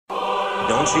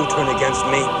don't you turn against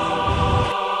me?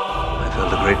 I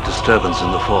felt a great disturbance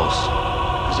in the Force,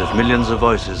 as if millions of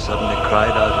voices suddenly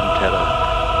cried out in terror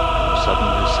and were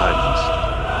suddenly silenced.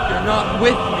 You're not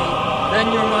with me,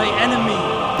 then you're my enemy.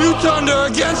 You turned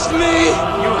her against me!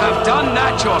 You have done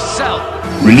that yourself.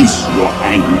 Release your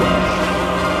anger.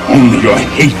 Only your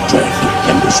hatred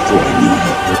can destroy me.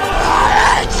 I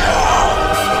hate you!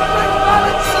 Bring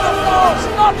balance to the Force,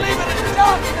 not leave it in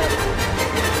darkness!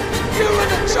 You are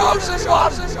the chosen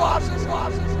ones!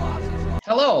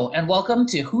 Hello, and welcome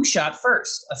to Who Shot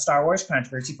First, a Star Wars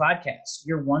controversy podcast,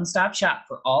 your one-stop shop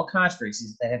for all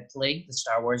controversies that have plagued the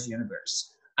Star Wars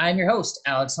universe. I'm your host,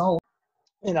 Alex Hull.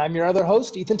 And I'm your other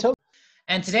host, Ethan Toth.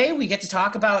 And today we get to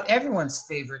talk about everyone's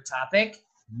favorite topic,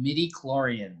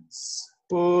 midi-chlorians.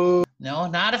 Boo. No,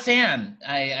 not a fan,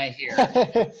 I hear.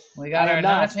 We got our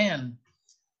not a fan.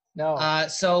 No.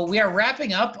 So we are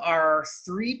wrapping up our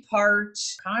three-part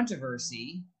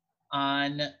controversy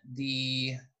on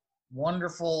the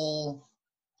wonderful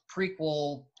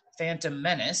prequel Phantom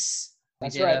Menace. We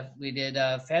did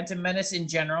Phantom Menace in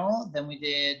general. Then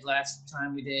last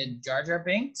time we did Jar Jar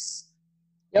Binks.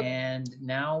 Yep. And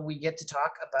now we get to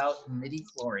talk about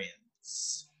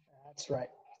midi-chlorians. That's right.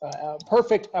 A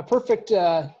perfect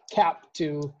cap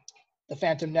to the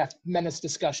Phantom Menace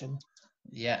discussion.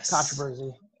 Yes.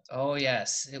 Controversy. Oh,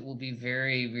 yes. It will be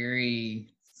very,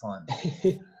 very fun.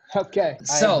 Okay.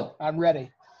 So I'm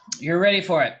ready. You're ready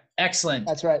for it. Excellent.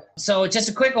 That's right. So just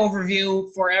a quick overview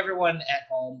for everyone at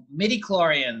home.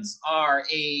 Midi-chlorians are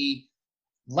a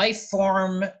life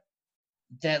form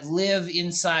that live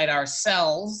inside our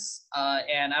cells,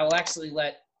 and I will actually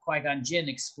let Qui-Gon Jinn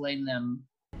explain them.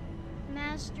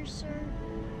 Master, sir,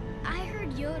 I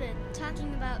heard Yoda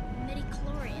talking about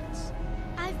midi-chlorians.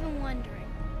 I've been wondering,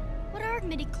 what are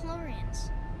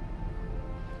midi-chlorians?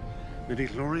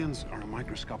 Midi-chlorians are a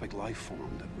microscopic life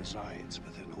form that resides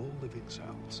within all living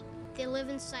cells. They live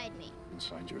inside me.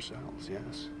 Inside your cells,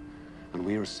 yes. And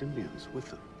we are symbionts with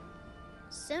them.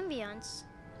 Symbionts?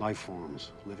 Life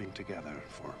forms living together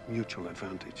for mutual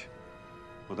advantage.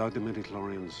 Without the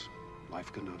midi-chlorians,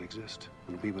 life could not exist,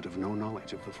 and we would have no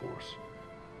knowledge of the Force.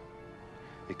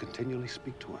 They continually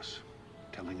speak to us,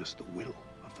 telling us the will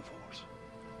of the Force.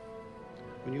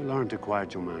 When you learn to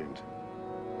quiet your mind,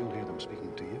 you'll hear them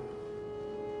speaking to you.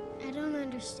 I don't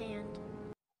understand.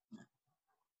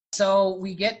 So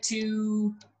we get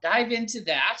to dive into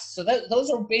that. So those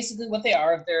are basically what they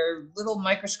are. They're little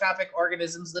microscopic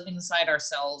organisms living inside our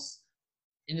cells,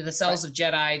 into the cells of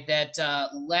Jedi that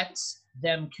let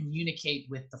them communicate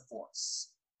with the Force.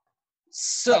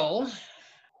 So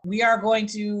we are going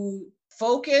to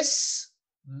focus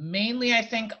mainly, I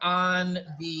think, on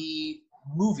the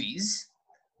movies,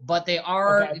 but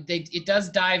it does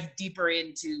dive deeper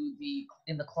into the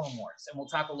Clone Wars, and we'll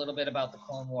talk a little bit about the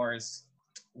Clone Wars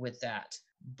with that.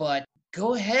 But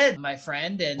go ahead, my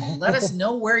friend, and let us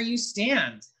know where you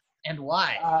stand and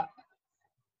why.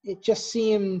 It just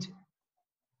seemed,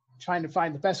 trying to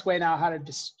find the best way now how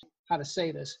to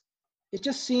say this. It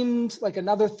just seemed like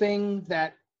another thing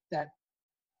that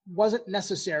wasn't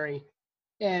necessary,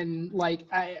 and like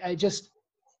I just,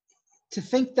 to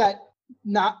think that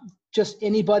not just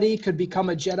anybody could become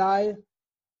a Jedi,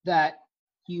 that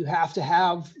you have to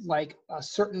have like a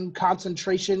certain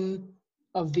concentration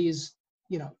of these,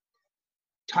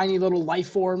 tiny little life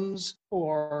forms,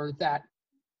 or that,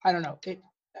 I don't know.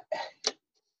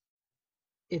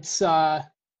 It's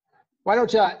why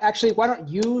don't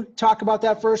you talk about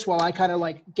that first while I kind of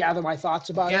like gather my thoughts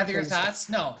about it? Gather your thoughts?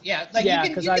 No. Yeah. Like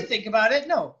you can think about it.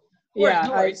 No. Yeah.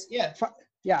 No worries.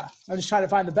 I'm just trying to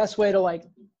find the best way to like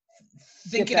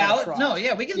think it out. across. No,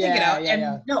 yeah, we can think it out.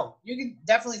 No, you can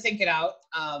definitely think it out.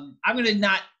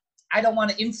 I don't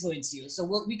want to influence you,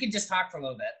 so we can just talk for a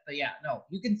little bit. But yeah, no,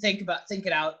 you can think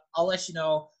it out. I'll let you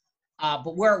know.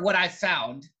 But what I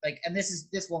found, and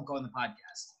this won't go in the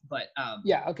podcast, but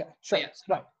okay, sure, yeah,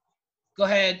 right. Go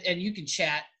ahead and you can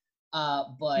chat.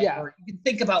 Or you can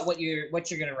think about what you're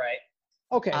gonna write.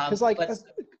 Okay, because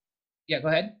go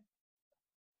ahead.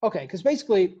 Okay, because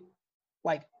basically,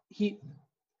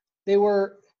 they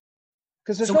were,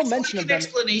 because there's no mention of them.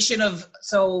 Explanation of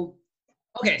so.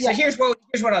 Okay, so here's what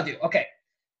I'll do. Okay,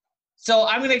 so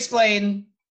I'm going to explain,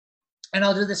 and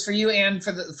I'll do this for you and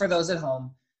for those at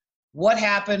home. What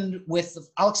happened with?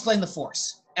 I'll explain the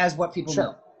Force as what people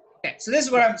know. Okay, so this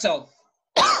is what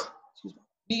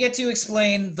we get to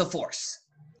explain the Force.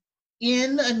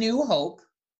 In A New Hope,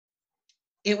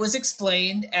 it was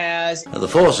explained as The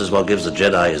Force is what gives the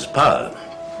Jedi his power.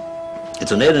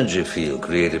 It's an energy field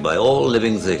created by all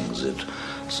living things. It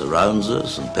surrounds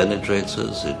us and penetrates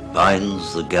us. It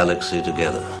binds the galaxy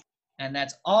together. And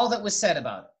that's all that was said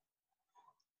about it.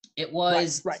 It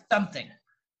was Right. something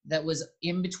that was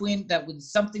in between, that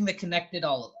was something that connected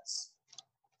all of us.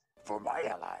 For my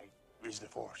ally is the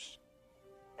Force,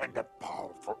 and a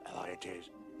powerful ally it is.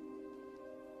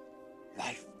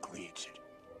 Life creates it,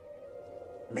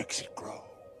 makes it grow.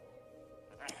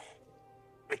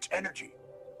 Its energy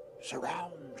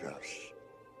surrounds us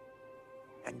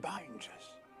and binds us.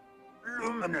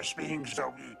 Luminous beings are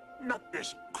we, not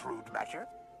this crude matter.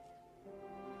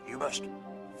 You must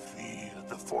feel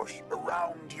the Force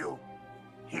around you.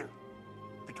 Here,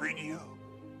 between you,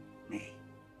 me,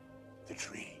 the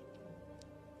tree,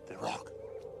 the rock,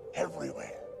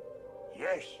 everywhere.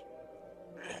 Yes,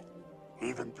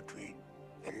 even between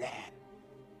the land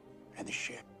and the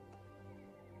ship.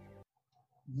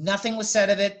 Nothing was said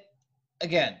of it,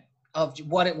 again, of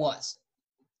what it was.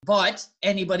 But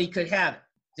anybody could have it.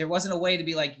 There wasn't a way to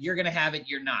be like, you're going to have it,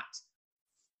 you're not.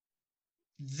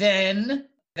 Then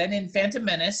in Phantom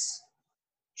Menace,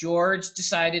 George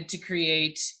decided to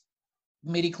create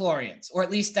midichlorians, or at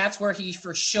least that's where he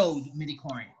first showed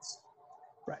midichlorians.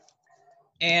 Right.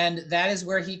 And that is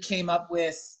where he came up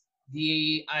with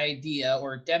the idea,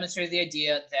 or demonstrated the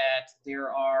idea, that there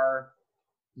are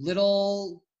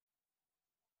little,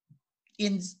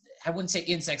 I wouldn't say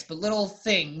insects, but little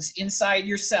things inside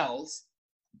your cells,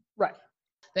 Right.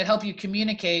 that help you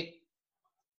communicate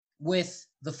with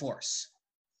the Force.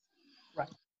 Right.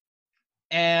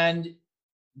 And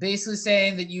basically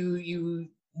saying that you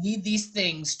need these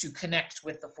things to connect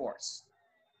with the Force.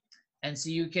 And so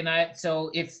you can,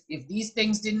 so if these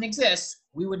things didn't exist,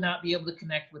 we would not be able to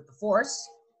connect with the Force,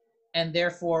 and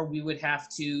therefore we would have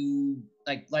to,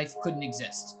 like, life couldn't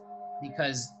exist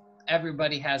because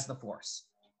everybody has the Force.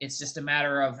 It's just a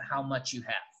matter of how much you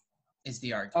have, is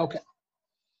the argument. Okay.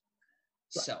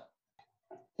 So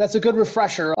That's a good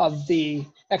refresher of the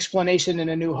explanation in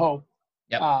A New Hope.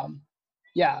 Yep.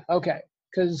 Yeah, okay.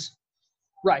 Because,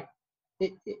 right. To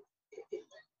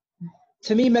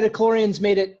me, midichlorians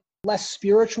made it less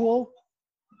spiritual.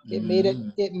 It made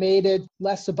it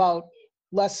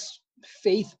less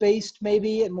faith-based,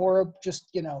 maybe, and more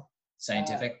just,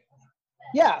 scientific.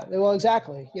 Yeah, well,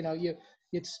 exactly.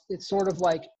 It's sort of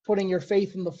like putting your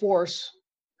faith in the Force,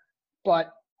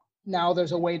 but now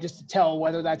there's a way just to tell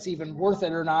whether that's even worth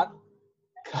it or not.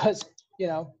 Because,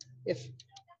 if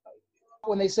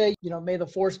when they say, may the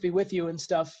Force be with you and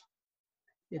stuff,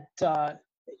 to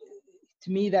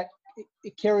me that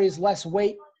it carries less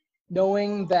weight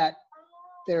knowing that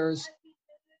there's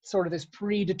sort of this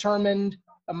predetermined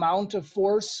amount of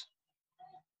Force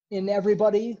in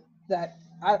everybody, that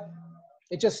I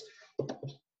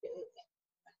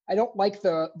don't like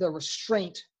the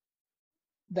restraint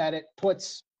that it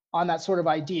puts on that sort of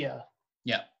idea.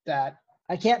 Yeah. That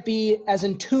I can't be as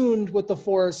in tuned with the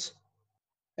Force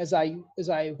as I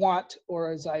want,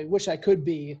 or as I wish I could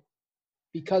be,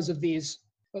 because of this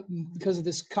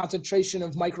concentration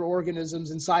of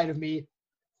microorganisms inside of me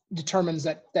determines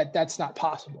that's not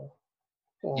possible,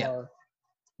 or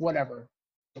whatever.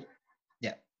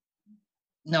 Yeah.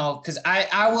 No, because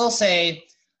I will say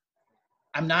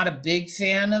I'm not a big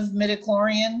fan of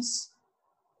midichlorians.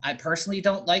 I personally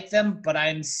don't like them, but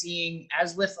I'm seeing,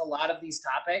 as with a lot of these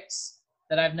topics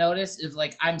that I've noticed, is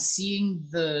like I'm seeing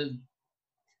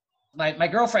my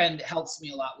girlfriend helps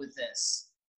me a lot with this,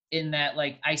 in that,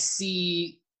 like, I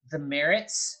see the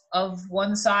merits of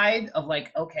one side of,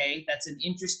 like, okay, that's an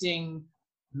interesting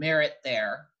merit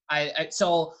there.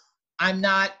 So I'm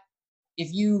not,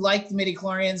 if you like the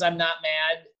midichlorians, I'm not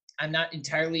mad. I'm not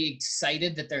entirely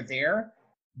excited that they're there,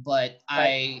 but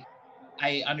I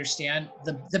understand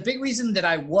the big reason that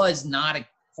I was not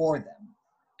for them.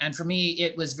 And for me,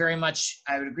 it was very much,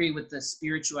 I would agree with the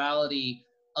spirituality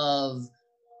of,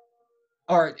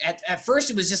 or at first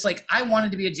it was just like, I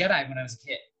wanted to be a Jedi when I was a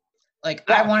kid. Like,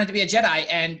 I wanted to be a Jedi.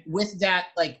 And with that,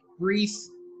 like, brief,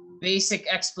 basic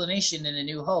explanation in A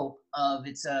New Hope of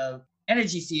it's a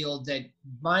energy field that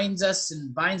binds us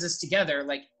together,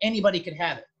 like, anybody could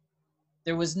have it.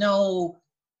 There was no,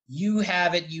 you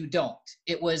have it, you don't.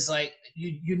 It was like,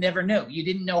 you never knew. You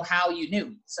didn't know how you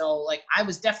knew. So, like, I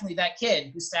was definitely that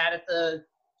kid who sat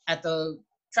at the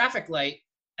traffic light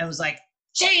and was like,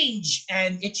 change,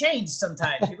 and it changed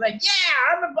sometimes. You're like,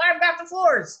 yeah, I've got the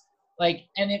Force. Like,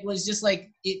 and it was just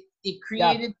like, it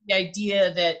created the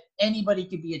idea that anybody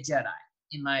could be a Jedi,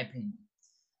 in my opinion.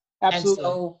 Absolutely.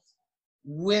 And so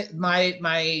with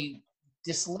my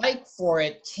dislike for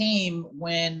it came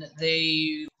when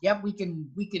we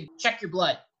can check your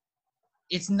blood.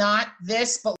 It's not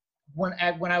this, but when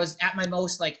I was at my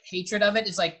most, like, hatred of it,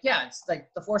 it's like, yeah, it's like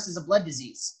the Force is a blood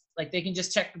disease. Like, they can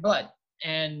just check your blood,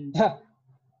 and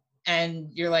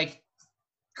you're like,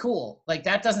 cool. Like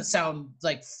that doesn't sound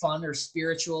like fun or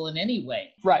spiritual in any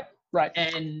way. Right.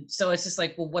 And so it's just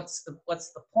like, well, what's the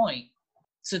point?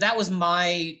 So that was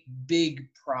my big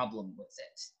problem with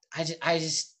it.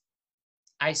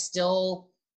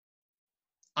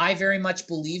 I very much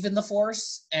believe in the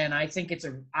Force, and I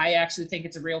actually think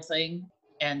it's a real thing.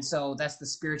 And so that's the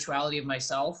spirituality of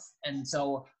myself. And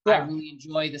so I really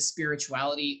enjoy the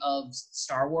spirituality of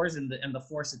Star Wars and the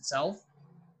Force itself.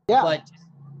 Yeah.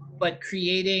 But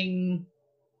creating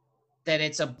that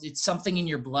it's something in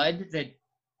your blood that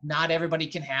not everybody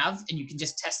can have, and you can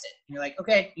just test it. And you're like,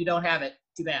 okay, you don't have it.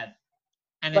 Too bad.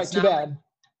 And it's too bad.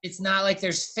 It's not like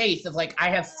there's faith of like, I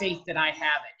have faith that I have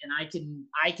it and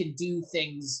I can do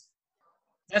things.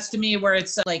 That's to me where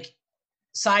it's like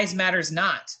size matters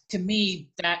not. To me,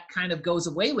 that kind of goes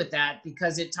away with that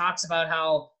because it talks about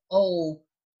how,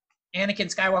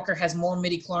 Anakin Skywalker has more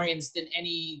midichlorians than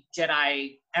any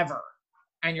Jedi ever.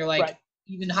 And you're like,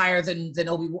 even higher than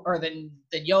Obi-Wan or than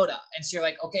Yoda. And so you're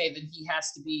like, okay, then he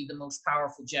has to be the most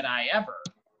powerful Jedi ever.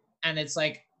 And it's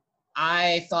like,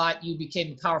 I thought you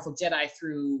became a powerful Jedi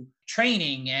through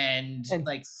training and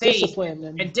like faith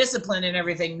discipline and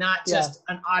everything, not just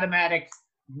an automatic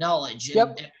knowledge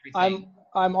and everything.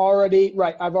 I'm already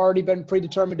I've already been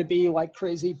predetermined to be like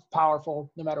crazy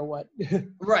powerful no matter what.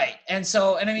 Right. And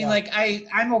so, and I mean, like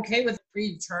I'm okay with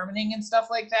predetermining and stuff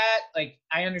like that. Like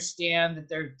I understand that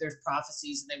there's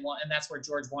prophecies and that's where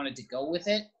George wanted to go with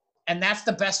it. And that's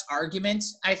the best argument,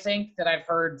 I think, that I've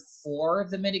heard for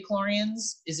the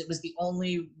midichlorians, is it was the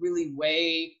only really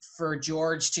way for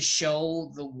George to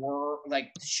show the world,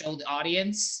 like to show the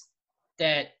audience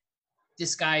that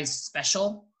this guy's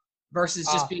special versus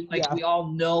just being like, we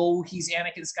all know he's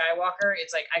Anakin Skywalker.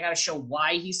 It's like, I got to show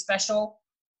why he's special.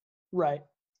 Right.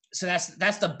 So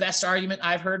that's the best argument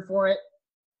I've heard for it.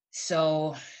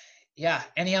 So yeah.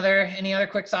 Any other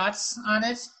quick thoughts on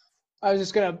it? I was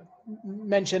just going to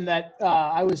mention that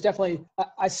I was definitely,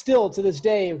 I still to this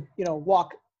day,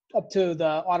 walk up to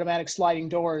the automatic sliding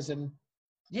doors and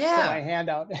put my hand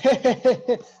out.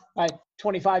 I'm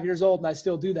 25 years old and I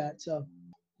still do that. So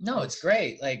no, it's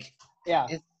great. Like,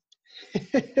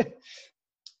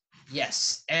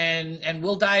 yes. And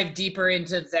we'll dive deeper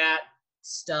into that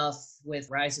stuff with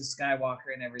Rise of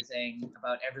Skywalker and everything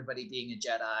about everybody being a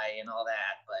Jedi and all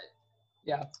that. But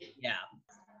yeah,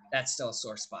 that's still a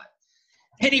sore spot.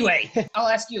 Anyway, I'll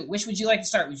ask you, which would you like to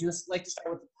start? Would you like to start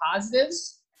with the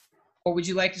positives or would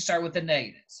you like to start with the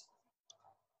negatives?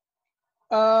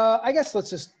 I guess we'll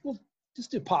just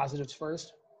do positives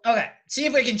first. Okay. See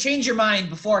if we can change your mind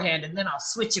beforehand and then I'll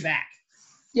switch you back.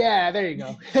 Yeah, there you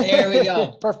go. There we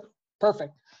go.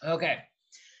 Perfect. Okay.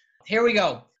 Here we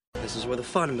go. This is where the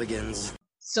fun begins.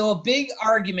 So a big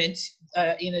argument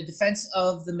in a defense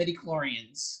of the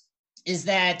midichlorians is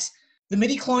that the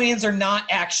midichlorians are not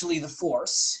actually the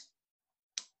Force.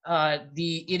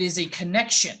 It is a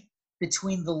connection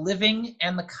between the living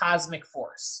and the cosmic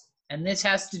Force. And this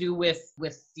has to do with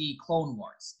the Clone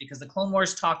Wars, because the Clone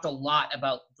Wars talked a lot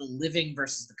about the living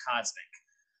versus the cosmic.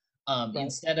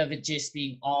 Instead of it just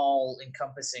being all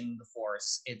encompassing the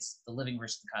Force, it's the living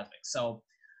versus the cosmic. So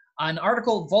an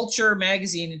article, Vulture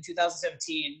magazine in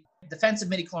 2017, Defense of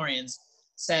Midichlorians,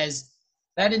 says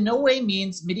that in no way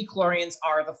means midichlorians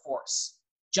are the Force,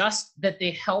 just that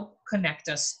they help connect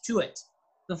us to it.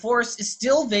 The Force is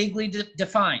still vaguely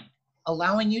defined,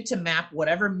 allowing you to map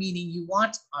whatever meaning you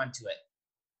want onto it.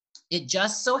 It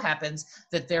just so happens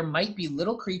that there might be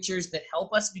little creatures that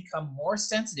help us become more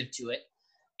sensitive to it,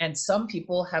 and some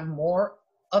people have more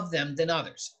of them than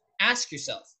others. Ask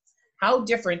yourself, how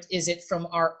different is it from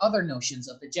our other notions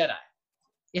of the Jedi?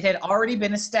 It had already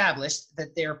been established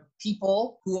that there are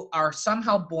people who are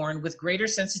somehow born with greater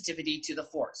sensitivity to the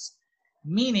Force,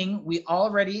 meaning we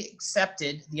already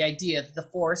accepted the idea that the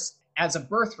Force as a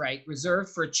birthright reserved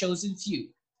for a chosen few,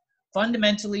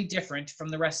 fundamentally different from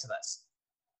the rest of us.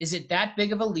 Is it that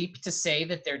big of a leap to say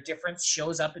that their difference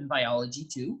shows up in biology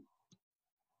too?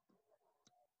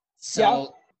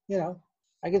 So,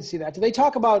 I can see that. Do they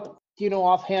talk about,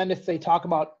 offhand if they talk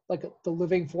about like the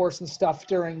living Force and stuff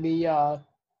during the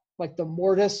like the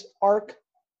Mortis arc?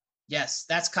 Yes,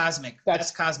 that's cosmic.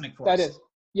 That's cosmic Force. That is.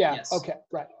 Yeah. Yes. Okay.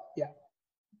 Right. Yeah.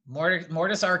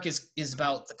 Mortis arc is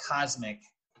about the cosmic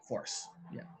Force.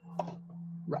 Yeah.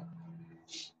 Right.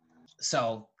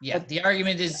 So the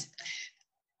argument is,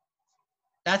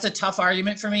 that's a tough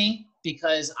argument for me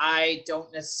because I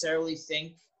don't necessarily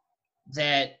think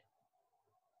that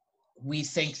we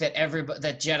think that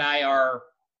that Jedi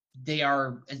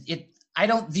I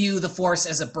don't view the Force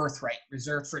as a birthright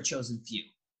reserved for a chosen few.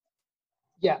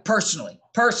 Yeah. Personally.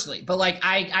 But like,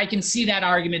 I can see that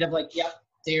argument of like, yep,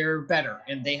 they're better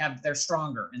and they're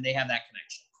stronger and they have that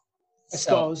connection. I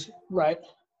suppose, right.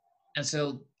 And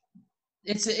so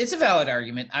it's a valid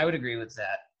argument. I would agree with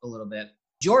that a little bit.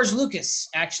 George Lucas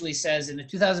actually says in the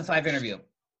 2005 interview,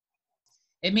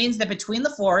 it means that between the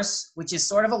Force, which is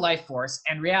sort of a life force,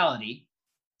 and reality,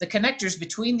 the connectors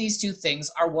between these two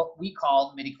things are what we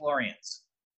call midichlorians.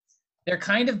 They're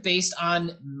kind of based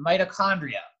on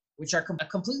mitochondria, which are a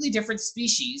completely different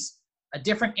species, a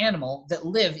different animal that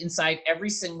live inside every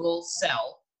single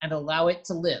cell and allow it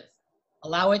to live,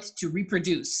 allow it to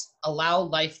reproduce, allow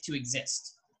life to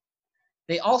exist.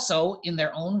 They also, in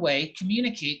their own way,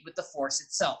 communicate with the Force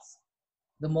itself.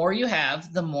 The more you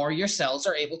have, the more your cells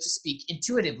are able to speak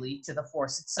intuitively to the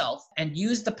Force itself and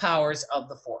use the powers of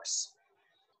the Force.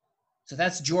 So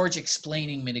that's George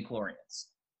explaining midichlorians.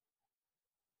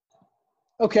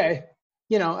 Okay.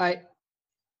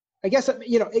 I guess,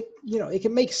 it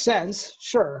can make sense.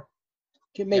 Sure.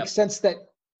 It can make sense that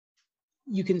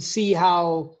you can see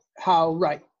how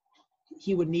right.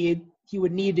 He would need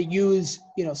to use,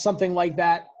 something like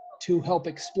that to help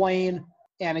explain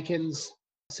Anakin's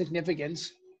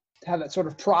significance, to have that sort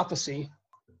of prophecy.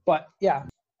 But yeah,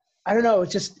 I don't know.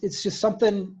 It's just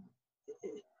something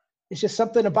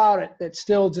about it that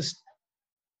still just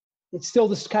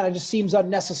kind of just seems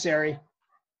unnecessary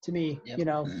to me.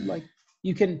 Yep. Like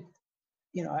you can,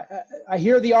 I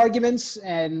hear the arguments,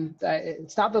 and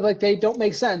it's not that like they don't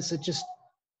make sense. It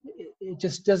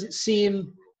just doesn't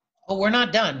seem. Oh, we're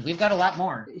not done. We've got a lot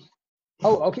more.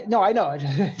 Oh, okay. No, I know.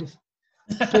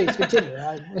 Please continue.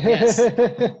 Yes.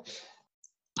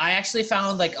 I actually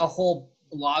found like a whole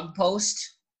blog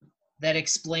post that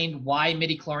explained why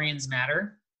midichlorians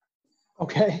matter.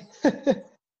 Okay.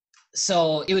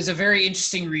 So it was a very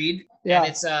interesting read. Yeah. And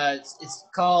it's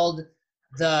called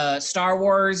The Star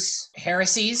Wars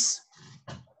Heresies.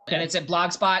 And it's at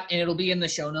Blogspot, and it'll be in the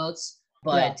show notes.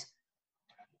 But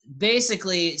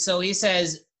basically, so he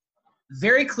says,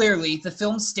 very clearly, the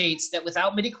film states that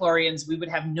without midichlorians, we would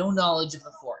have no knowledge of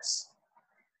the Force.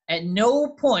 At no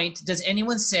point does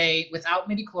anyone say without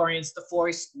midichlorians, the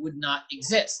Force would not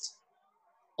exist.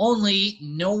 Only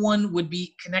no one would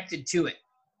be connected to it.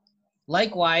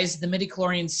 Likewise, the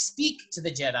midichlorians speak to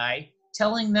the Jedi,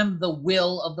 telling them the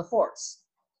will of the Force.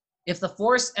 If the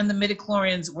Force and the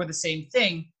midichlorians were the same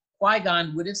thing,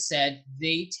 Qui-Gon would have said,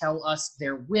 they tell us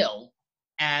their will,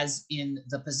 as in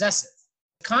the possessive.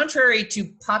 Contrary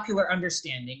to popular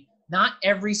understanding, not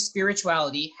every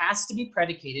spirituality has to be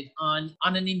predicated on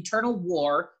an internal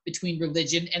war between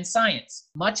religion and science,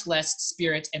 much less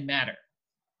spirit and matter.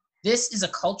 This is a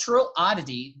cultural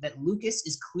oddity that Lucas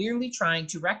is clearly trying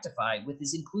to rectify with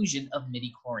his inclusion of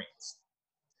midichlorians.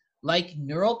 Like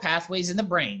neural pathways in the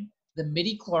brain, the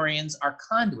midichlorians are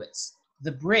conduits,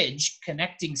 the bridge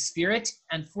connecting spirit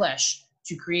and flesh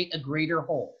to create a greater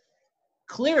whole.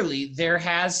 Clearly, there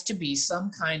has to be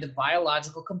some kind of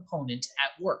biological component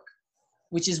at work,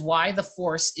 which is why the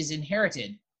Force is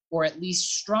inherited, or at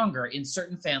least stronger in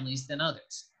certain families than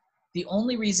others. The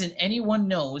only reason anyone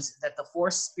knows that the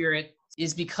Force spirit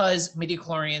is because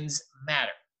midichlorians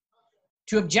matter.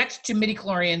 To object to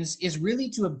midichlorians is really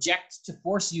to object to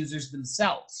Force users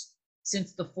themselves,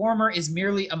 since the former is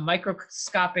merely a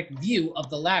microscopic view of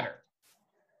the latter.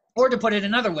 Or to put it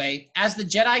another way, as the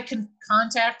Jedi can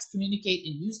contact, communicate,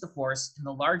 and use the Force in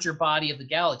the larger body of the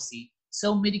galaxy,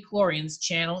 so midichlorians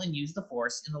channel and use the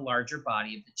Force in the larger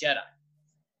body of the Jedi.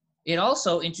 It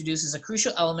also introduces a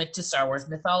crucial element to Star Wars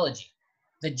mythology.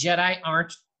 The Jedi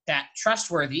aren't that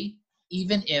trustworthy,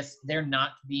 even if they're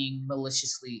not being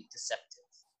maliciously deceptive.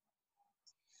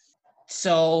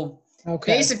 So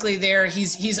basically there,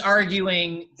 he's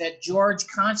arguing that George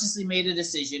consciously made a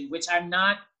decision, which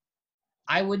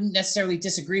I wouldn't necessarily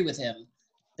disagree with him,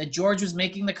 that George was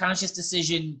making the conscious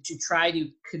decision to try to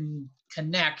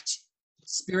connect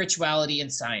spirituality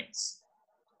and science.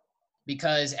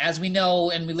 Because as we know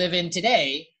and we live in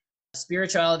today,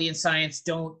 spirituality and science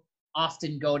don't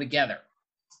often go together.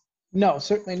 No,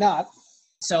 certainly not.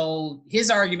 So his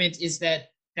argument is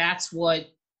that that's what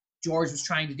George was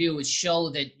trying to do, is show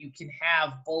that you can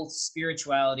have both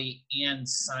spirituality and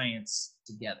science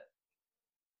together.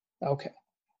 Okay.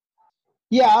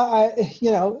 Yeah,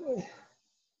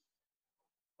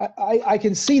 I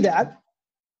can see that.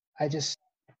 I just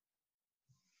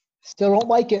still don't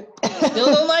like it.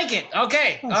 Still don't like it.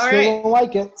 Okay. All right. Still don't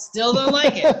like it. Still don't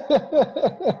like it.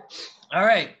 All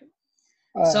right.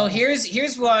 So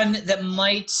here's one that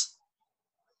might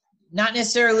not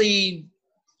necessarily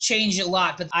change a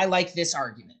lot, but I like this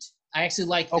argument. I actually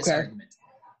like this argument.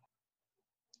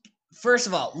 First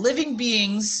of all, living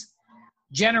beings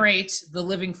generate the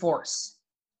living force,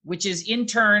 which is in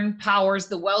turn powers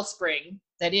the wellspring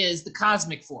that is the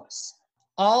cosmic force.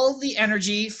 All the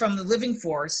energy from the living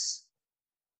force,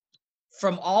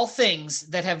 from all things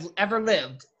that have ever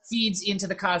lived, feeds into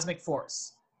the cosmic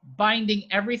force, binding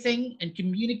everything and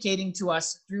communicating to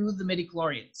us through the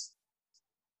midichlorians.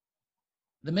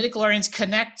 The midichlorians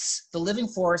connects the living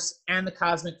force and the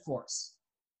cosmic force.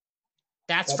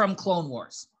 That's from Clone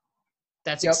Wars.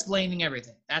 That's explaining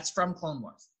everything. That's from Clone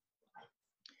Wars.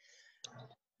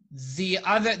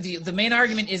 The main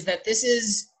argument is that this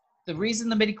is the reason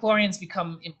the midichlorians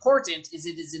become important is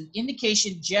it is an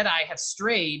indication Jedi have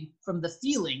strayed from the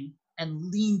feeling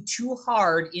and leaned too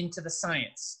hard into the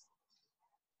science.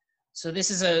 So this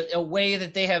is a way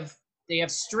that they have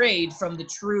strayed from the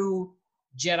true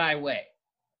Jedi way.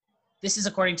 This is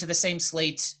according to the same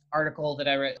Slate article that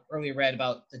I earlier read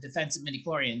about the defense of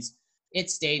midichlorians. It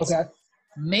states,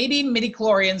 maybe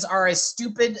midichlorians are as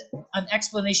stupid an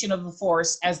explanation of the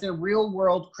Force as their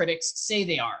real-world critics say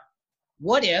they are.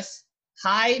 What if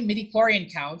high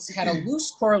midichlorian counts had a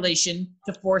loose correlation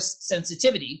to Force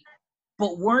sensitivity,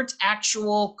 but weren't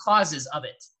actual causes of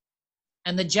it,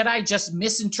 and the Jedi just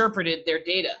misinterpreted their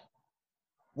data?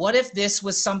 What if this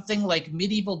was something like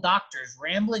medieval doctors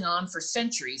rambling on for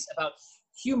centuries about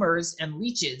humors and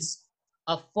leeches,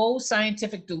 a faux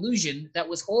scientific delusion that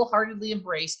was wholeheartedly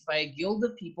embraced by a guild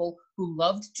of people who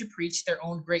loved to preach their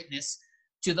own greatness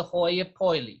to the hoi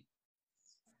polloi?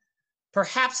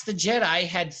 Perhaps the Jedi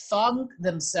had thonged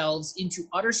themselves into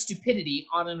utter stupidity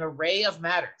on an array of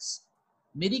matters.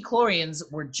 Midichlorians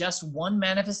were just one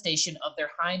manifestation of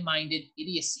their high-minded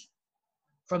idiocy.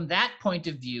 From that point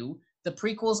of view, the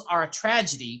prequels are a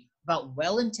tragedy about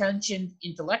well-intentioned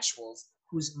intellectuals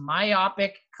whose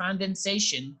myopic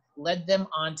condensation led them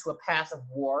onto a path of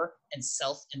war and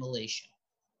self-immolation.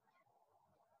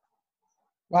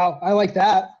 Wow, I like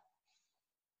that.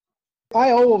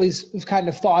 I always have kind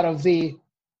of thought of the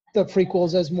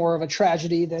prequels as more of a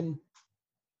tragedy than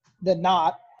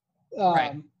not.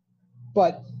 Right.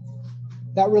 But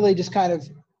that really just kind of,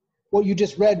 what you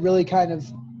just read really kind of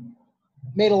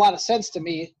made a lot of sense to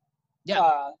me.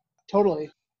 Yeah. Totally.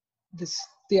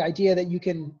 The idea that you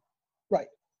can,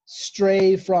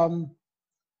 stray from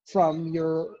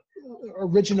your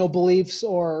original beliefs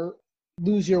or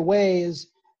lose your way is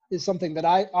something that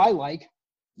I like.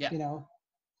 Yeah. You know.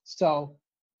 So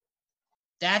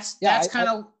that's kind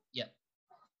of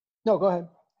No, go ahead.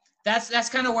 That's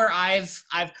kind of where I've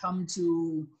come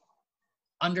to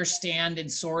understand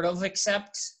and sort of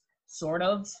accept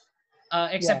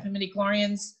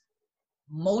midichlorians.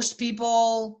 Most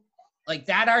people, like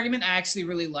that argument I actually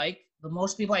really like. The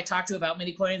most people I talk to about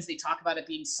midichlorians, they talk about it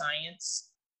being science.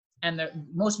 And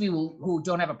most people who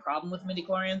don't have a problem with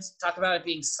midichlorians talk about it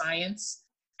being science.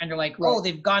 And they're like, oh,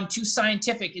 they've gone too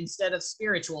scientific instead of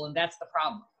spiritual, and that's the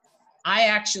problem. I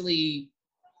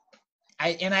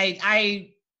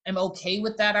am okay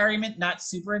with that argument, not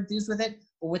super enthused with it,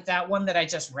 but with that one that I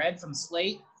just read from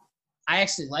Slate, I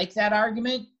actually like that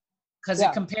argument because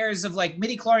it compares of like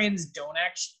midichlorians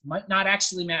might not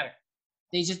actually matter.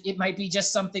 It might be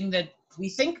just something that we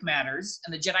think matters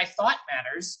and the Jedi thought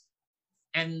matters,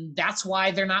 and that's why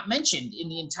they're not mentioned in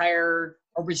the entire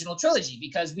original trilogy,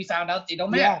 because we found out they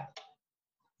don't matter. Yeah.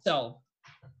 So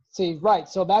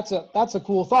so that's a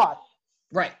cool thought.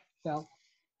 Right. So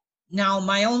now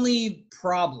my only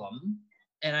problem,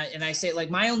 and I say like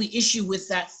my only issue with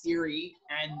that theory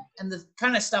and the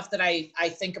kind of stuff that I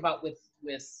think about with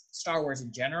Star Wars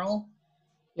in general,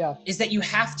 is that you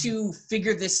have to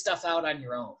figure this stuff out on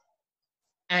your own.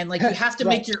 And like you have to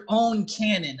make your own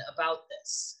canon about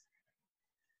this.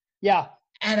 Yeah.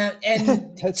 And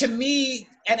to me,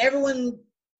 and everyone,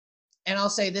 and I'll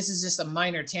say this is just a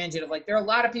minor tangent of like, there are a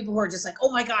lot of people who are just like,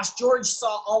 oh my gosh, George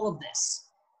saw all of this.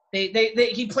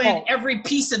 He planned every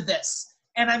piece of this.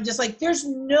 And I'm just like, there's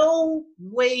no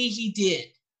way he did.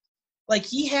 Like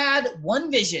he had one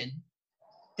vision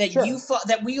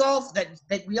that we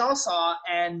all saw,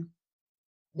 and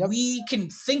we can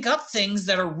think up things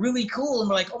that are really cool, and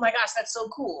we're like, oh my gosh, that's so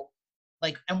cool.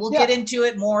 Like, and we'll get into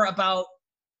it more about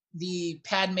the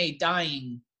Padme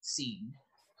dying scene,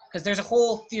 because there's a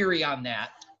whole theory on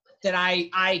that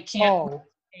I can't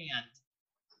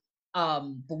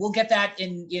understand. But we'll get that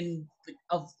and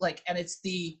it's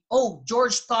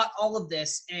George thought all of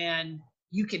this, and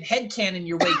you can headcanon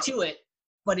your way to it,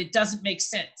 but it doesn't make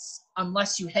sense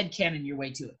unless you headcanon your way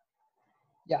to it.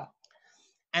 Yeah.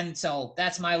 And so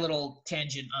that's my little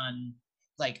tangent on,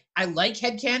 like, I like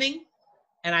headcanon,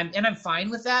 and I'm fine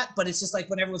with that, but it's just like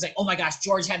when everyone's like, oh my gosh,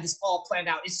 George had this all planned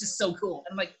out, it's just so cool.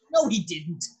 And I'm like, no, he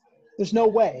didn't. There's no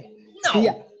way.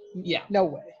 No. Yeah. No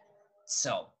way.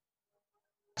 So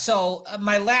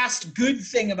my last good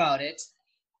thing about it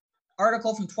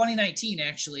article from 2019,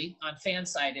 actually, on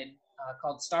Fansided,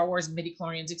 called Star Wars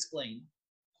Midichlorians Explained,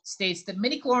 states that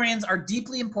midichlorians are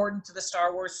deeply important to the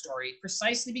Star Wars story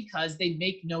precisely because they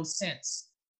make no sense.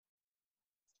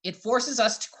 It forces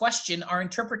us to question our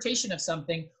interpretation of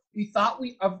something we thought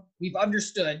we've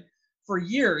understood for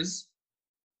years,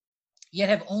 yet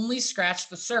have only scratched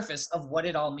the surface of what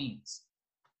it all means.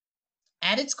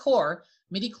 At its core,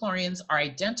 midichlorians are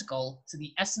identical to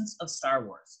the essence of Star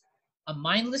Wars, a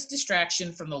mindless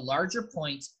distraction from the larger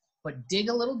point, but dig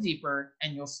a little deeper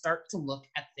and you'll start to look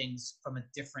at things from a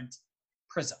different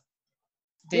prism.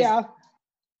 Yeah.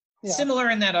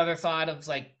 Similar in that other thought of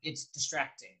like, it's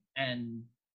distracting and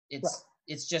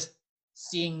it's just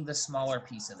seeing the smaller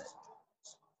piece of it.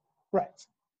 Right.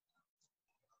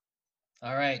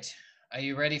 All right. Are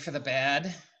you ready for the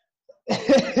bad?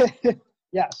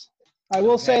 Yes. I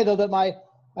will say though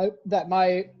that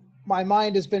my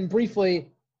mind has been briefly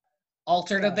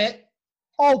altered a bit.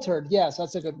 Altered, yes,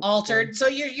 that's a good one. Altered. So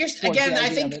you're again. I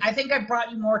think I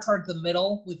brought you more toward the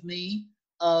middle with me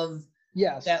of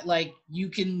that. Like you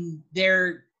can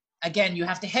there again. You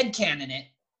have to headcanon it,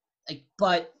 like,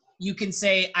 but you can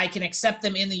say I can accept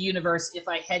them in the universe if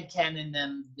I headcanon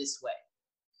them this way.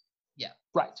 Yeah.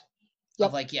 Right. Yep.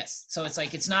 Of like yes. So it's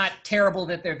like it's not terrible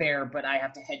that they're there, but I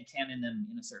have to headcanon them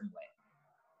in a certain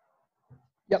way.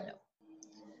 Yep.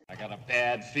 I got a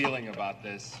bad feeling about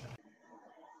this.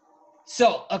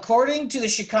 So, according to the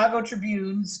Chicago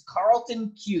Tribune's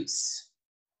Carlton Cuse.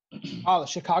 Oh, the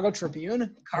Chicago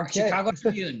Tribune? Chicago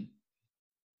Tribune.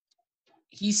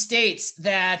 He states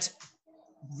that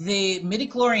the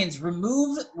midichlorians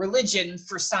remove religion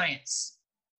for science.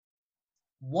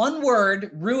 One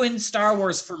word ruined Star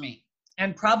Wars for me,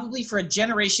 and probably for a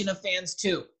generation of fans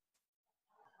too.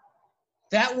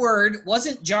 That word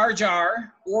wasn't Jar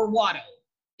Jar or Watto.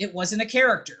 It wasn't a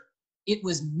character. It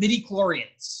was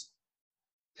midichlorians.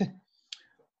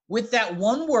 With that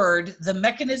one word, the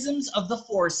mechanisms of the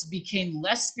Force became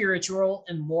less spiritual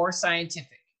and more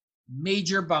scientific.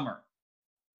 Major bummer.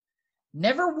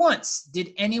 Never once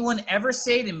did anyone ever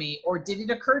say to me, or did it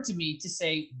occur to me to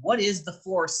say, what is the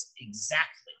Force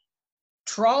exactly?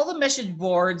 Trawl the message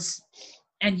boards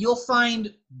and you'll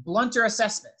find blunter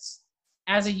assessments.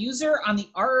 As a user on the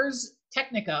Ars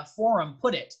Technica forum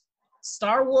put it,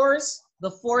 Star Wars,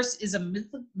 the Force is a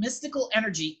mystical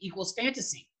energy equals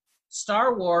fantasy.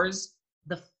 Star Wars,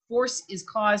 the Force is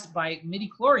caused by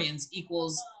midichlorians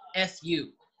equals FU.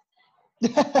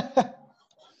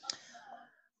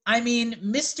 I mean,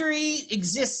 mystery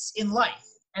exists in life,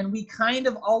 and we kind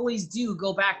of always do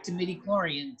go back to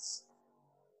midichlorians.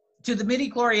 To the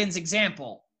midichlorians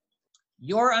example,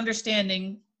 your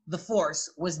understanding the Force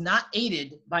was not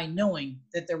aided by knowing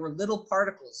that there were little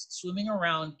particles swimming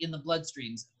around in the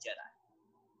bloodstreams of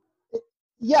Jedi.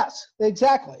 Yes,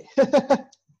 exactly.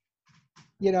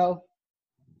 You know,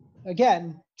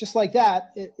 again, just like that,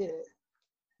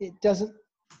 it doesn't.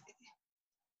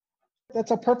 That's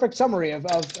a perfect summary of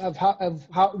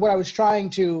how what I was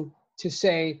trying to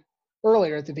say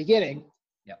earlier at the beginning.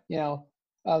 Yeah. You know,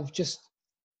 of just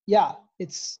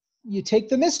it's you take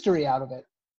the mystery out of it.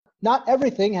 Not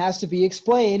everything has to be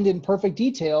explained in perfect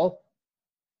detail.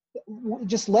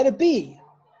 Just let it be.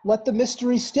 Let the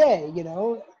mystery stay. You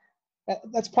know,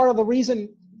 that's part of the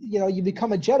reason. You know, you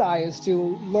become a Jedi is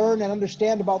to learn and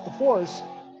understand about the Force.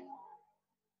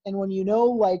 And when you know,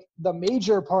 like, the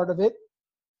major part of it,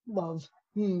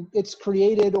 it's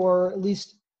created or at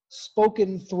least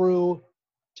spoken through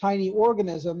tiny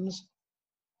organisms,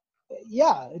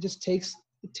 it just takes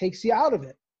you out of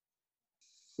it.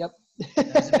 Yep.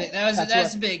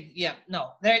 That's big. Yeah,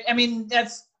 no. I mean,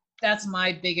 that's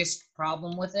my biggest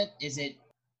problem with it, is it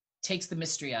takes the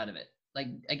mystery out of it. Like,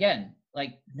 again,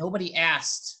 like nobody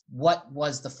asked what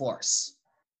was the Force.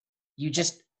 You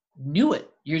just knew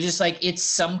it. You're just like,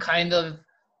 it's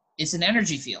an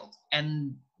energy field.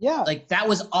 And like that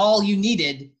was all you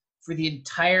needed for the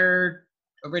entire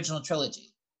original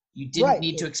trilogy. You didn't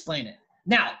need to explain it.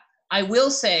 Now, I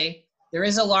will say there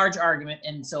is a large argument,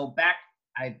 and so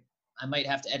I might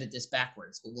have to edit this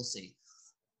backwards, but we'll see.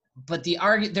 But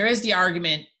there is the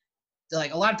argument that,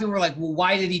 like, a lot of people are like, well,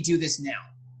 why did he do this now?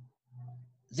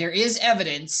 There is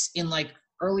evidence in like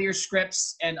earlier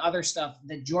scripts and other stuff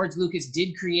that George Lucas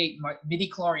did create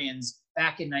midichlorians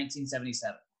back in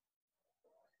 1977.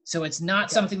 So it's not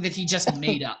something that he just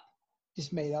made up.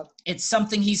 Just made up. It's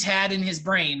something he's had in his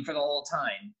brain for the whole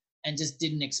time and just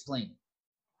didn't explain it.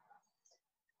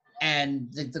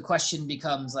 And the question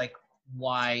becomes like,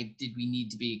 why did we need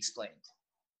to be explained?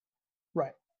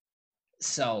 Right.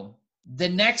 So the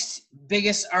next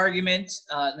biggest argument,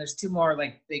 there's two more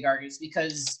like big arguments,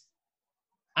 because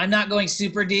I'm not going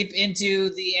super deep into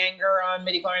the anger on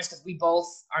midichlorians because we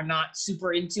both are not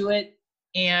super into it.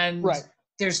 And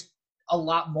there's a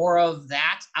lot more of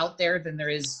that out there than there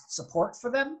is support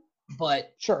for them.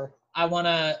 But sure, I want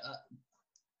to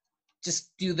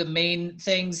just do the main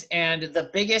things. And the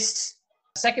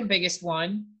second biggest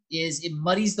one is it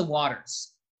muddies the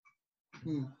waters.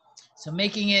 So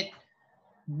making it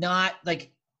not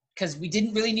like, because we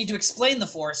didn't really need to explain the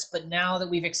Force, but now that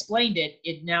we've explained it,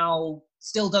 it now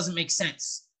still doesn't make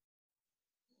sense.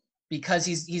 Because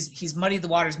he's muddied the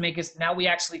waters, make us, now we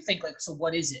actually think like, so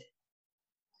what is it?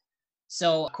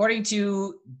 So according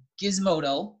to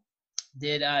Gizmodo,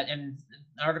 did an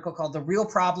article called "The Real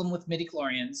Problem with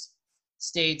Midichlorians,"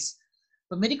 states,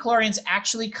 but midichlorians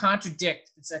actually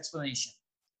contradict its explanation.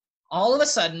 All of a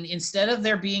sudden, instead of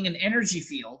there being an energy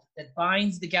field that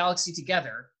binds the galaxy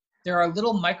together, there are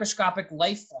little microscopic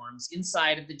life forms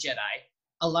inside of the Jedi,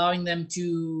 allowing them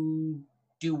to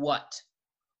do what?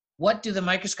 What do the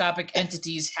microscopic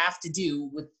entities have to do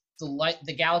with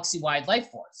the galaxy-wide life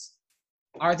force?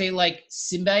 Are they like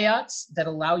symbiotes that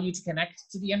allow you to connect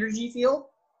to the energy field?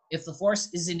 If the Force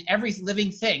is in every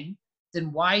living thing,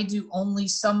 then why do only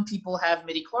some people have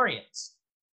midichlorians?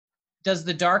 Does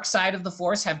the dark side of the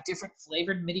Force have different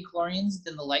flavored midichlorians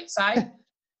than the light side?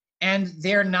 And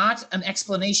they're not an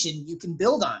explanation you can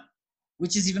build on,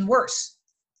 which is even worse.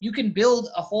 You can build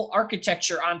a whole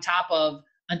architecture on top of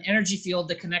an energy field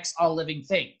that connects all living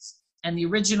things. And the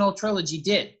original trilogy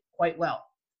did quite well.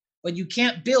 But you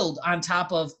can't build on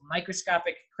top of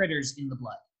microscopic critters in the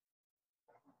blood.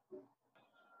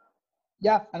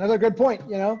 Yeah, another good point.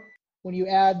 You know, when you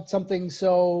add something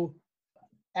so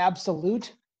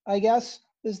absolute, I guess,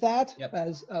 is that,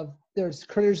 as there's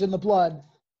critters in the blood,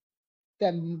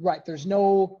 then there's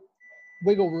no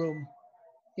wiggle room.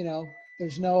 You know,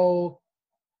 there's no,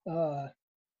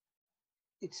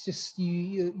 it's just,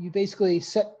 you basically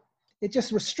it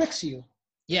just restricts you.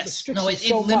 Yes, no,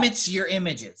 it limits your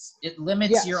images. It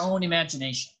limits your own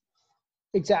imagination.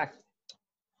 Exactly.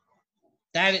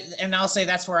 And I'll say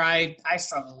that's where I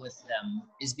struggle with them,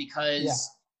 is because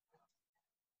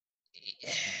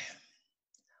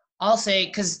I'll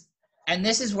say, and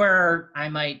this is where I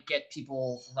might get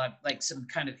people like some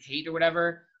kind of hate or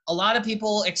whatever. A lot of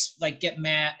people get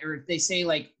mad, or they say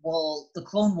like, well, the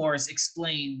Clone Wars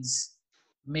explains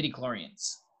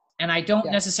midichlorians. And I don't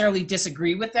necessarily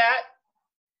disagree with that.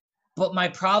 But my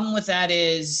problem with that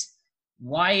is,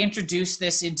 why introduce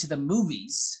this into the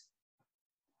movies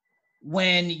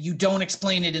when you don't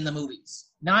explain it in the movies?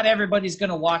 Not everybody's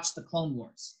going to watch the Clone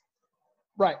Wars.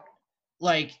 Right.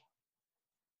 Like,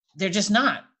 they're just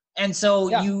not. And so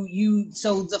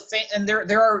and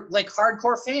there are like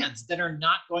hardcore fans that are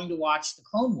not going to watch the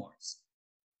Clone Wars.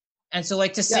 And so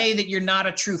like to say that you're not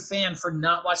a true fan for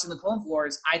not watching the Clone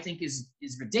Wars, I think is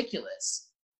ridiculous.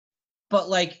 But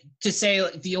like to say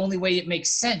the only way it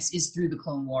makes sense is through the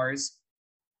Clone Wars,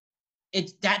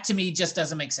 that to me just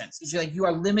doesn't make sense. It's like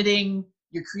you're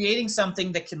creating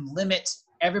something that can limit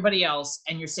everybody else,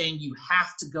 and you're saying you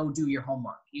have to go do your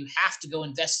homework. You have to go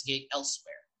investigate elsewhere.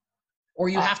 Or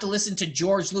you have to listen to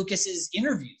George Lucas's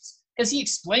interviews, because he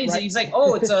explains it. He's like,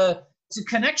 oh, it's a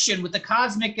connection with the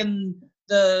cosmic and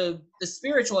the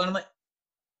spiritual. And I'm like,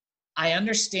 I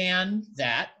understand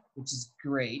that, which is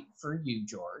great for you,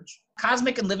 George.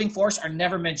 Cosmic and living force are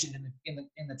never mentioned in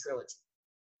the trilogy,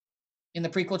 in the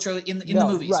prequel trilogy, in the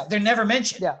movies. Right. They're never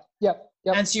mentioned. Yep.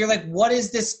 And so you're like, what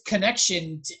is this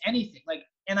connection to anything? Like,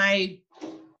 and I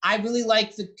really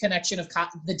like the connection of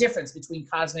the difference between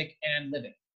cosmic and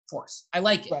living force. I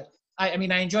like it. Right. I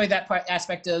mean, I enjoy that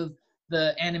aspect of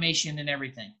the animation and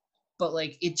everything. But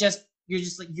like,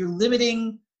 you're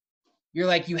limiting. You're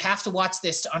like, you have to watch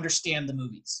this to understand the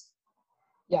movies.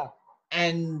 Yeah.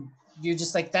 And you're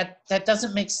just like, that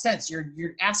doesn't make sense.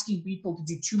 You're asking people to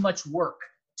do too much work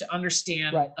to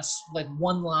understand like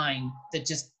one line that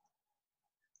just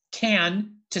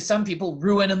can, to some people,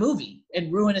 ruin a movie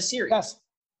and ruin a series. Yes.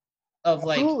 Of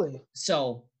like, absolutely.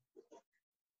 So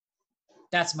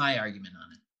that's my argument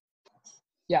on it.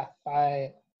 Yeah,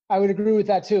 I would agree with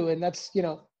that too. And that's,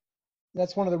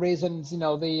 that's one of the reasons,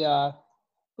 the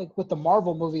like with the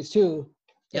Marvel movies too.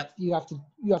 Yep. You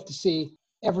have to see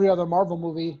every other Marvel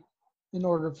movie in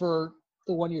order for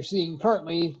the one you're seeing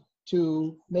currently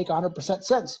to make 100%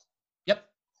 sense. Yep.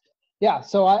 Yeah.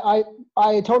 So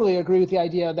I totally agree with the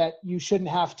idea that you shouldn't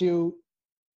have to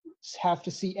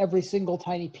see every single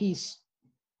tiny piece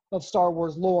of Star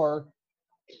Wars lore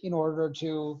in order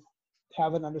to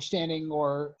have an understanding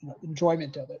or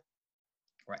enjoyment of it.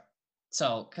 Right.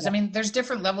 So, because I mean, there's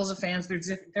different levels of fans. There's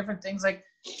different things. Like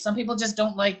some people just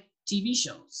don't like TV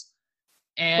shows,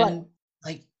 and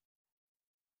like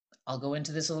I'll go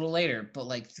into this a little later, but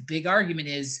like the big argument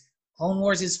is Clone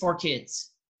Wars is for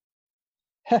kids.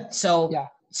 So Yeah.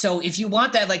 so if you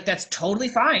want that, like that's totally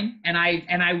fine, and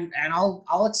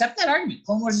I'll accept that argument.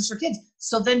 Clone Wars is for kids.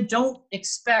 So then don't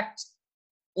expect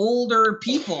older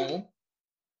people,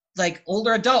 like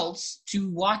older adults, to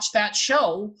watch that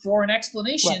show for an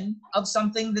explanation of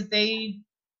something that they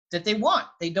want.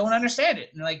 They don't understand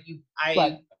it. And like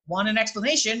I want an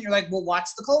explanation. You're like, well, watch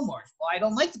the Clone Wars. Well, I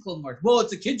don't like the Clone Wars. Well,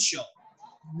 it's a kid's show.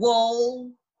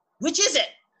 Well, which is it?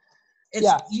 It's,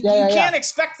 you can't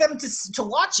expect them to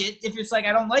watch it if it's like,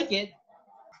 I don't like it.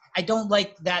 I don't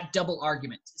like that double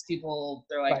argument. It's people,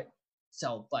 they're like,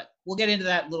 so, but we'll get into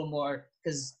that a little more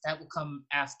because that will come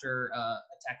after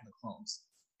Attack of the Clones.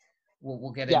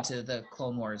 We'll get into the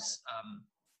Clone Wars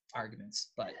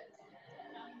arguments, but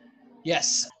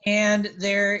yes. And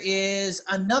there is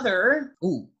another,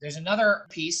 there's another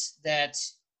piece that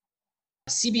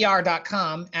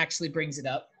CBR.com actually brings it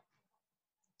up.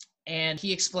 And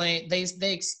he explained, they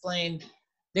explained,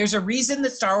 there's a reason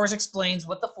that Star Wars explains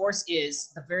what the Force is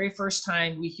the very first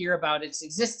time we hear about its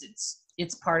existence.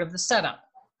 It's part of the setup.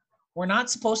 We're not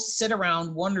supposed to sit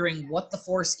around wondering what the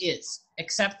Force is,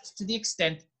 except to the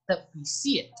extent that we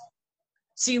see it.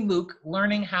 See Luke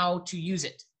learning how to use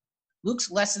it.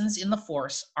 Luke's lessons in the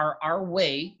Force are our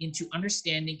way into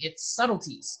understanding its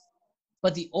subtleties.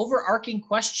 But the overarching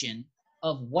question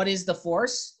of what is the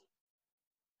Force,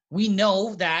 we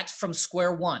know that from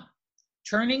square one.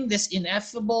 Turning this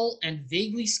ineffable and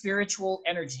vaguely spiritual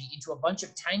energy into a bunch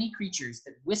of tiny creatures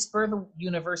that whisper the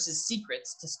universe's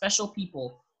secrets to special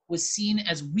people was seen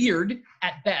as weird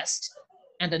at best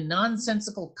and a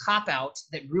nonsensical cop-out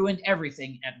that ruined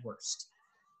everything at worst.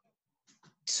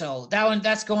 So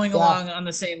that's going along on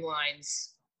the same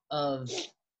lines of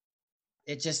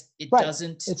it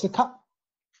doesn't. It's a cop.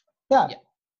 Yeah.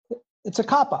 It's a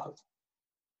cop-out.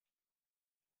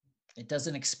 It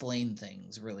doesn't explain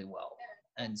things really well.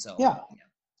 And so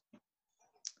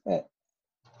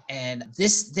and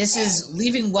this is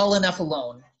leaving well enough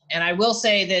alone. And I will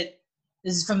say that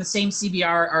this is from the same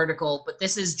CBR article, but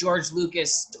this is George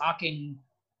Lucas talking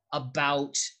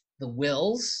about the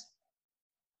Wills.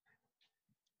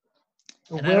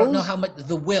 I don't know how much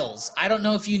the Wills. I don't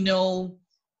know if you know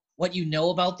what you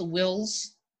know about the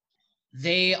Wills.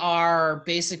 They are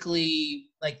basically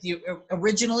like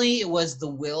originally it was the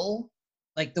will,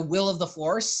 like the will of the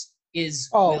Force is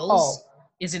wills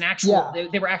is an actual.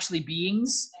 They were actually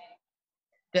beings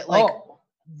that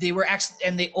they were actually,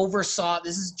 and they oversaw.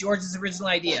 This is George's original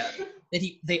idea that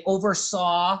they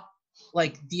oversaw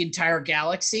like the entire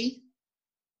galaxy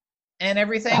and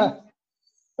everything.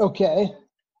 Okay.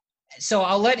 So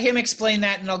I'll let him explain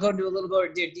that, and I'll go into a little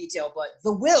bit of detail. But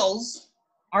the Wills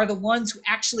are the ones who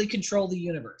actually control the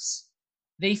universe.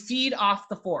 They feed off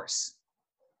the Force.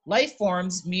 Life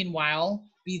forms, meanwhile,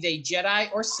 be they Jedi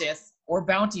or Sith, or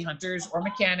bounty hunters, or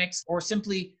mechanics, or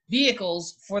simply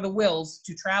vehicles for the Wills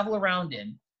to travel around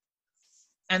in.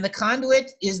 And the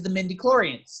conduit is the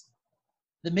midichlorians.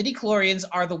 The midichlorians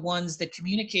are the ones that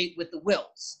communicate with the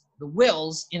Wills. The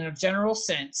Wills, in a general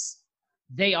sense,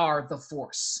 they are the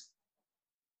Force.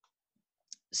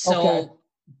 So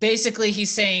basically he's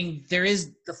saying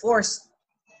the Force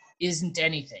isn't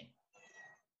anything.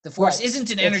 The Force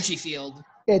isn't an energy field.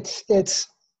 It's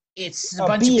a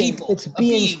bunch of people. It's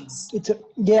beings.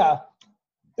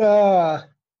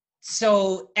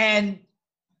 So, and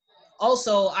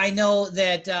also I know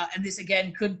that, and this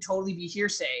again could totally be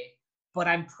hearsay, but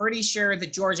I'm pretty sure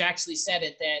that George actually said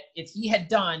it, that if he had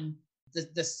done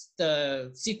the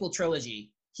sequel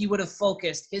trilogy,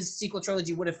 his sequel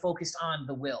trilogy would have focused on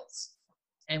the Wills.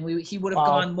 And he would have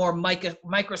gone more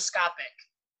microscopic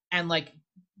and like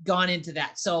gone into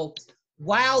that. So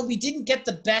while we didn't get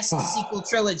the best sequel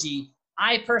trilogy,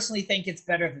 I personally think it's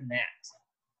better than that.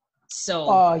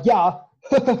 So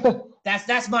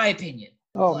that's my opinion.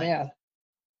 Oh, but, man.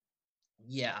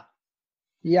 Yeah.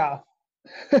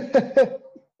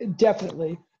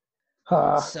 Definitely.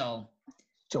 So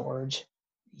George.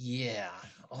 Yeah.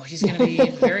 Oh, he's going to be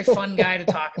a very fun guy to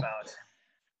talk about.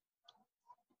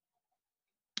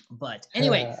 But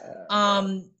anyway,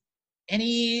 how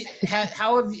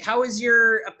is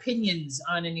your opinions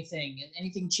on anything?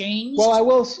 Anything changed? Well,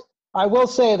 I will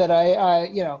say that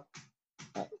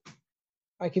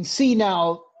I can see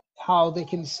now how they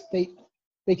can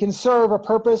serve a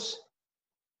purpose.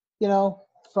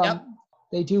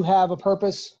 They do have a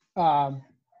purpose,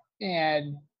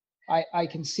 and I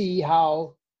can see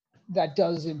how that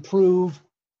does improve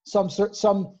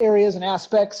some areas and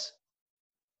aspects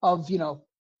of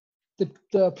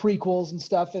the prequels and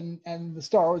stuff and the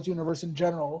Star Wars universe in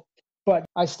general. But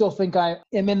I still think I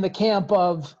am in the camp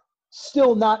of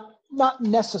still not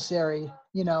necessary.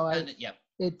 You know, Yep.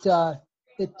 it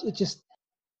just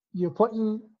you're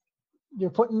putting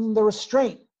the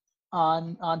restraint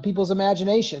on people's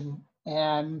imagination,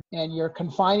 and you're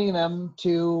confining them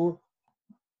to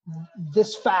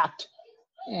this fact,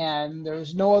 and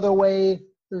there's no other way.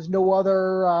 There's no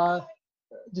other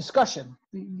discussion.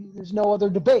 There's no other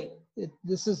debate.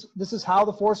 This is how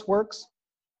the Force works,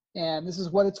 and this is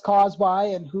what it's caused by,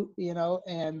 and who, you know,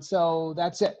 and so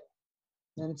that's it.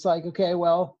 And it's like, okay,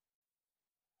 well,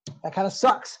 that kind of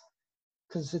sucks,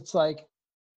 because it's like,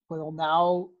 well,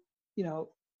 now, you know,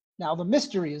 now the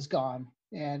mystery is gone,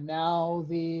 and now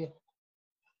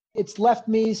it's left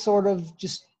me sort of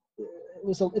just,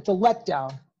 it's a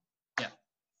letdown. Yeah,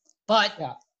 but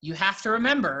you have to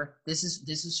remember, this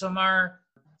is from our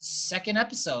second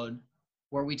episode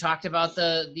where we talked about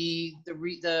the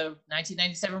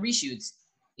 1997 reshoots.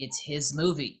 It's his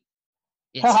movie.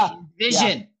 It's his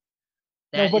vision.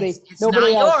 Yeah. It's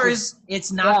nobody not else yours.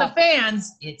 It's not the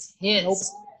fans. It's his. Nope.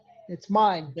 It's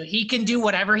mine. So he can do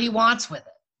whatever he wants with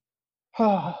it.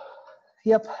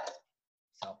 Yep.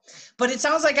 So, but it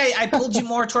sounds like I pulled you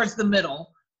more towards the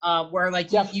middle, where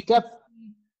like you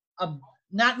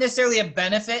not necessarily a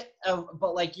benefit,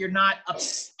 but like you're not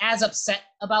as upset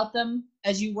about them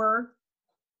as you were.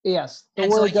 Yes.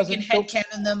 And so like you can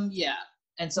headcanon them, yeah.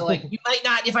 And so like you might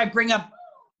not, if I bring up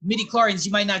midi-chlorians,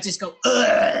 you might not just go,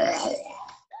 ugh.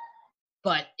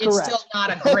 But it's Correct. still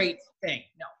not a great thing.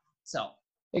 No. So.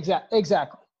 Exactly.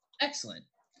 Excellent.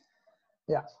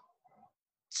 Yeah.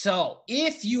 So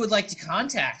if you would like to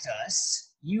contact us,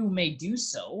 you may do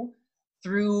so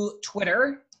through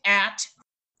Twitter at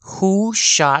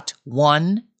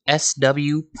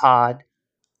WhoShot1SWPod.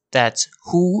 That's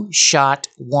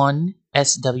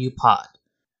WhoShot1SWPod.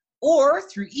 Or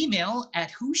through email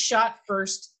at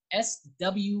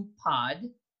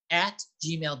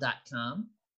WhoShotFirstSWPod@gmail.com.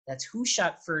 That's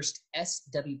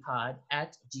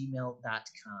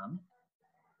WhoShotFirstSWPod@gmail.com.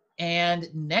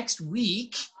 And next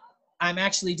week, I'm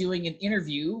actually doing an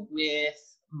interview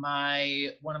with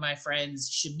one of my friends,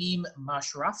 Shamim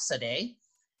Mashrafzadeh.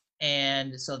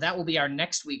 And so that will be our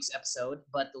next week's episode.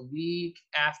 But the week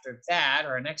after that,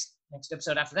 or our next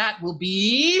episode after that, will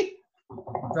be,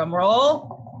 drum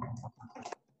roll,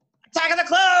 Attack of the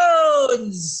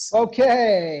Clones!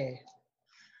 Okay.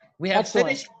 We have Excellent.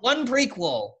 finished one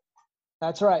prequel.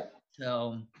 That's right.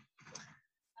 So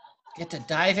get to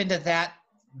dive into that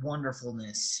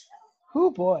wonderfulness. Oh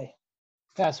boy.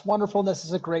 Yes, wonderfulness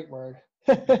is a great word.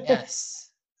 Yes.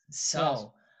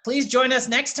 So please join us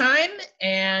next time.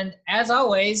 And as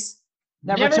always,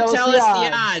 never tell us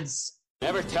the odds.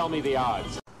 Never tell me the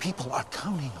odds. People are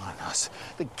counting on us.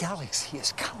 The galaxy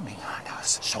is counting on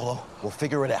us. Solo, we'll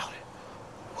figure it out.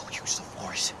 We'll use the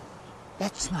Force.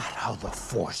 That's not how the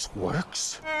Force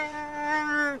works.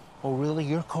 Oh, really?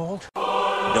 You're cold?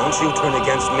 Don't you turn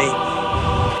against me.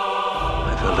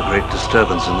 I felt a great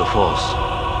disturbance in the Force,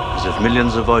 as if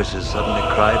millions of voices suddenly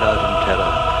cried out in terror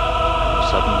and were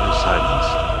suddenly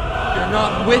silenced. You're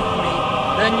not with me,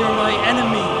 then you're my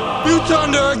enemy. You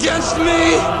turned her against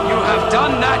me! You have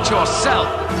done that yourself.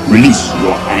 Release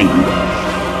your anger.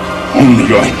 Only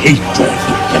your hatred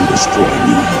can destroy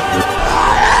me.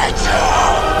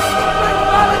 Bring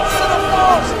balance to the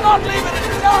force, not leave it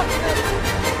in darkness!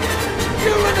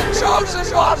 You were the chosen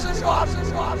ones!